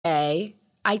Friday.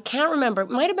 I can't remember. It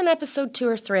might have been episode 2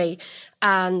 or 3.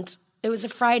 And it was a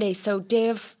Friday. So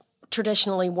Dave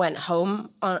traditionally went home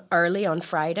early on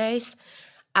Fridays.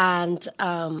 And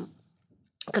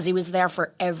because he was there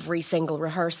for every single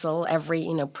rehearsal,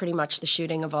 pretty much the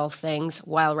shooting of all things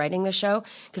while writing the show.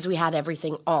 Because we had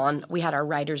everything on. We had our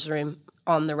writer's room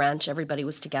on the ranch. Everybody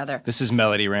was together. This is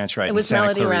Melody Ranch, right? It was Santa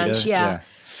Melody Clarita. Ranch, yeah.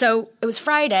 So it was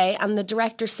Friday, and the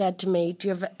director said to me,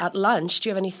 at lunch, do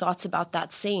you have any thoughts about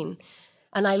that scene?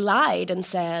 And I lied and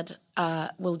said,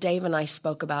 well, Dave and I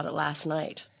spoke about it last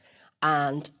night.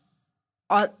 And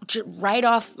right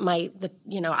off I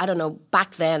don't know,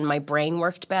 back then my brain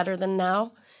worked better than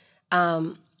now.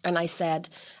 And I said,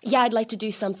 yeah, I'd like to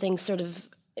do something sort of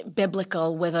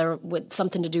biblical with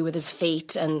something to do with his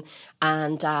feet and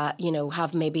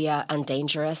have maybe and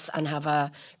dangerous and have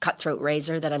a cutthroat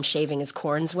razor that I'm shaving his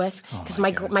corns with, because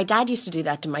my dad used to do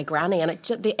that to my granny, and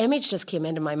the image just came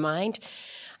into my mind.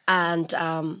 And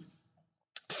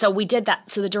so we did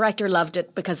that. So the director loved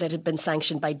it because it had been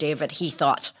sanctioned by David, he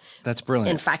thought. That's brilliant.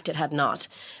 In fact, it had not.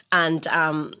 And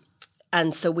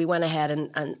so we went ahead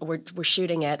and we're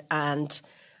shooting it, and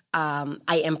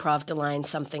I improv'd a line,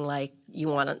 something like,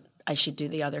 I should do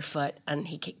the other foot. And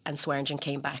Swearingen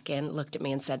came back in, looked at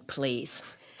me and said, please.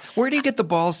 Where do you get the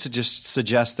balls to just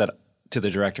suggest that to the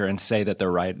director and say that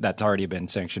they're right? That's already been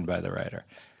sanctioned by the writer.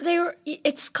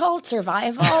 It's called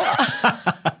survival.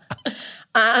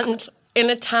 And in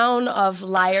a town of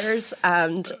liars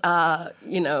and,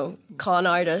 con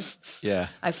artists,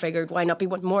 I figured, why not be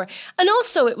one more? And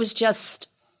also it was just,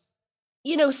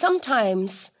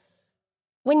 sometimes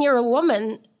when you're a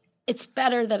woman, it's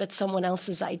better that it's someone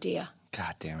else's idea.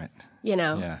 God damn it.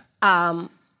 Yeah.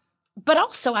 But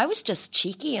also I was just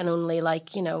cheeky and only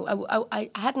I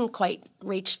hadn't quite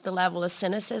reached the level of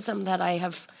cynicism that I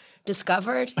have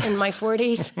discovered in my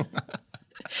 40s.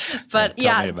 But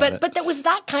but there was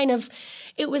that kind of,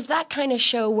 it was that kind of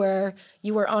show where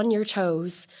you were on your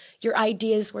toes, your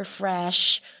ideas were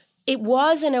fresh. It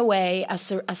was in a way a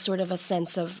sort of a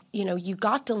sense of, you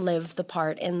got to live the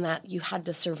part in that you had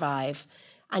to survive.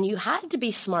 And you had to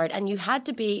be smart, and you had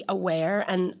to be aware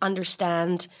and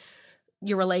understand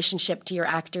your relationship to your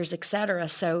actors, etc.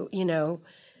 So, it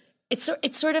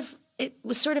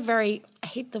was sort of very, I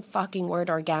hate the fucking word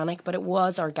organic, but it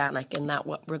was organic in that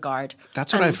regard.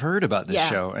 That's what I've heard about this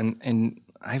show. And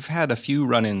I've had a few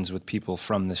run-ins with people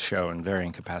from this show in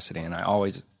varying capacity, and I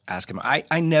always ask them.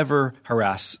 I never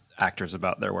harass actors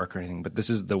about their work or anything, but this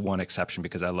is the one exception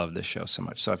because I love this show so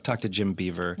much. So I've talked to Jim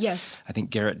Beaver. Yes. I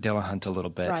think Garrett Dillahunt a little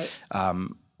bit. Right.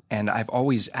 And I've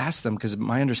always asked them, because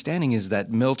my understanding is that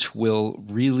Milch will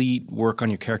really work on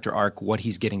your character arc, what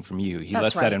he's getting from you. He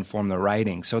lets that inform the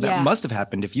writing. So that must have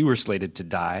happened if you were slated to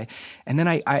die. And then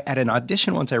I at an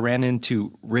audition once, I ran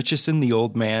into Richardson, the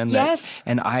old man. Yes.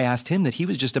 And I asked him that he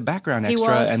was just a background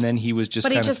extra. And then he was just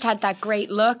But he just had that great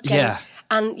look. And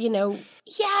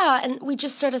and we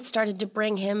just sort of started to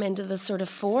bring him into the sort of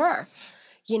fore,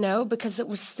 because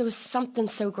there was something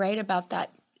so great about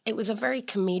that. It was a very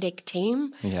comedic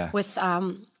team with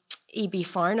E.B.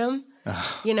 Farnham,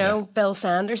 Bill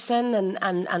Sanderson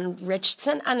and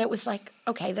Richardson. And it was like,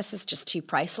 okay, this is just too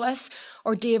priceless.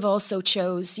 Or Dave also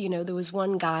chose, there was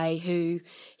one guy who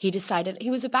he decided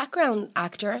he was a background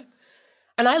actor.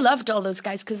 And I loved all those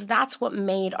guys because that's what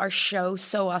made our show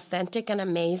so authentic and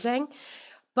amazing.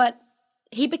 But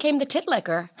he became the tit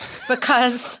licker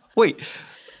because... Wait...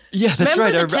 Yeah, that's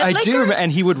right. I do remember.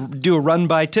 And he would do a run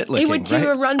by tit licking. He would do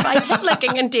a run by tit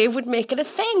licking, and Dave would make it a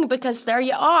thing because there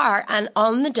you are. And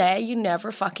on the day, you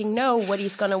never fucking know what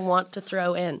he's going to want to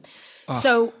throw in. Oh.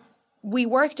 So we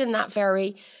worked in that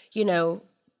very,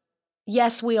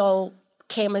 yes, we all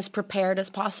came as prepared as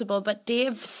possible, but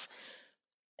Dave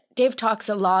talks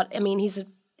a lot. I mean, he's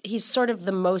sort of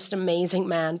the most amazing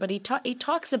man, but he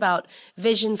talks about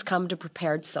visions come to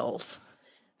prepared souls.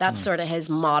 That's sort of his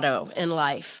motto in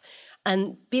life.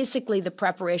 And basically the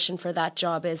preparation for that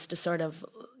job is to sort of,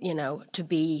 to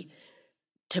be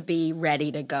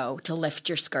ready to go, to lift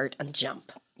your skirt and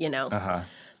jump,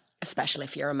 especially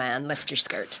if you're a man, lift your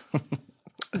skirt.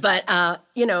 But,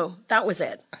 that was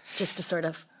it, just to sort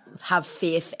of have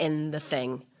faith in the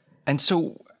thing. And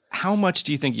so how much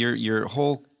do you think your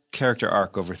whole character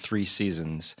arc over 3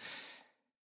 seasons,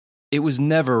 it was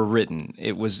never written.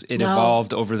 It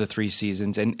evolved over the 3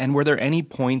 seasons. And were there any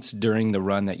points during the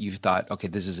run that you thought, okay,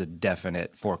 this is a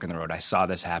definite fork in the road? I saw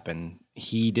this happen.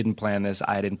 He didn't plan this.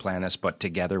 I didn't plan this, but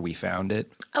together we found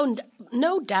it. Oh,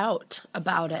 no doubt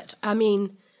about it. I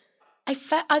mean, I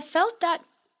felt that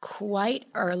quite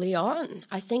early on.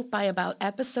 I think by about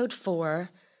episode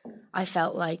 4, I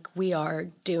felt like we are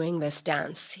doing this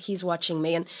dance. He's watching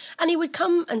me. And he would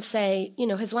come and say, you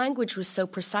know, his language was so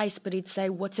precise, but he'd say,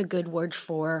 what's a good word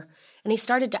for? And he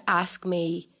started to ask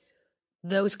me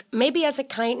those, maybe as a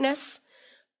kindness,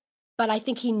 but I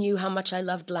think he knew how much I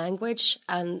loved language.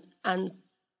 And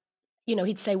you know,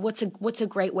 he'd say, what's a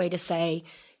great way to say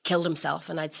killed himself?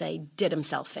 And I'd say did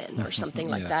himself in or something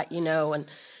like that, you know. And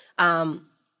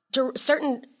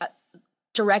certain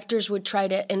directors would try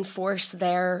to enforce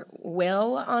their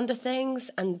will onto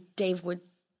things, and Dave would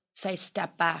say,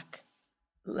 step back,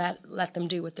 let them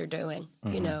do what they're doing,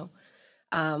 you know.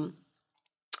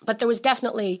 But there was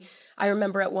definitely, I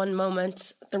remember at one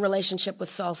moment, the relationship with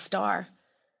Saul Starr.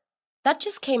 That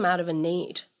just came out of a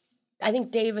need. I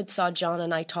think David saw John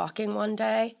and I talking one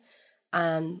day,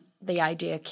 and the idea